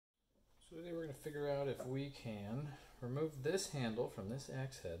today we're going to figure out if we can remove this handle from this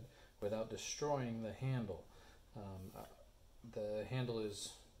axe head without destroying the handle. The handle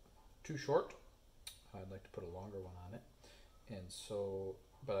is too short. I'd like to put a longer one on it, and so,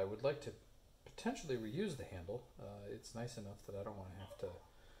 but I would like to potentially reuse the handle. It's nice enough that I don't want to have to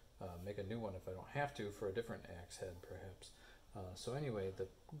make a new one if I don't have to for a different axe head perhaps. So anyway, the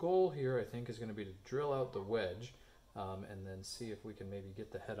goal here I think is going to be to drill out the wedge and then see if we can maybe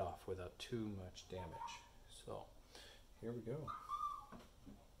get the head off without too much damage. So here we go.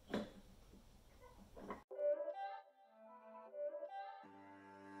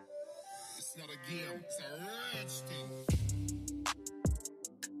 It's not a game, it's a rich thing.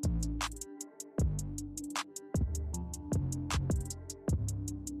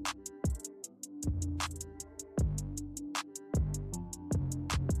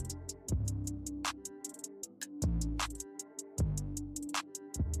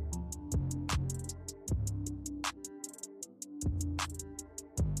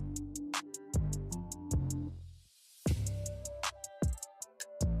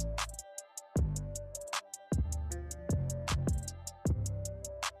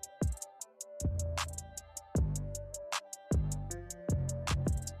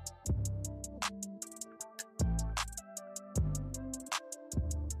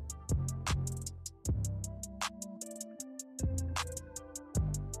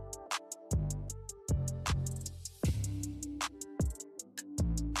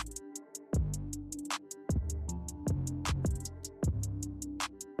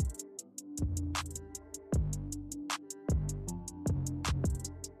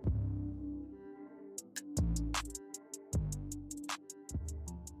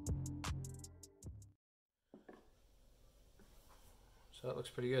 So that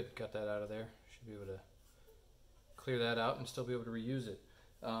looks pretty good. Got that out of there. Should be able to clear that out and still be able to reuse it.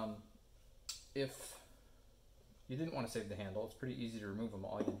 If you didn't want to save the handle, it's pretty easy to remove them.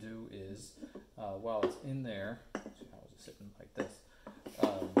 All you do is, while it's in there, so how is it sitting like this,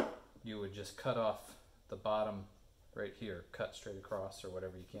 you would just cut off the bottom right here, cut straight across or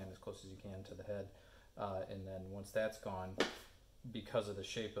whatever you can, as close as you can to the head. And then once that's gone, because of the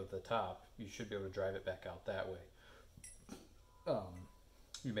shape of the top, you should be able to drive it back out that way.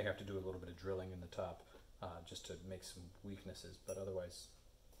 You may have to do a little bit of drilling in the top just to make some weaknesses, but otherwise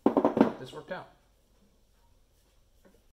this worked out.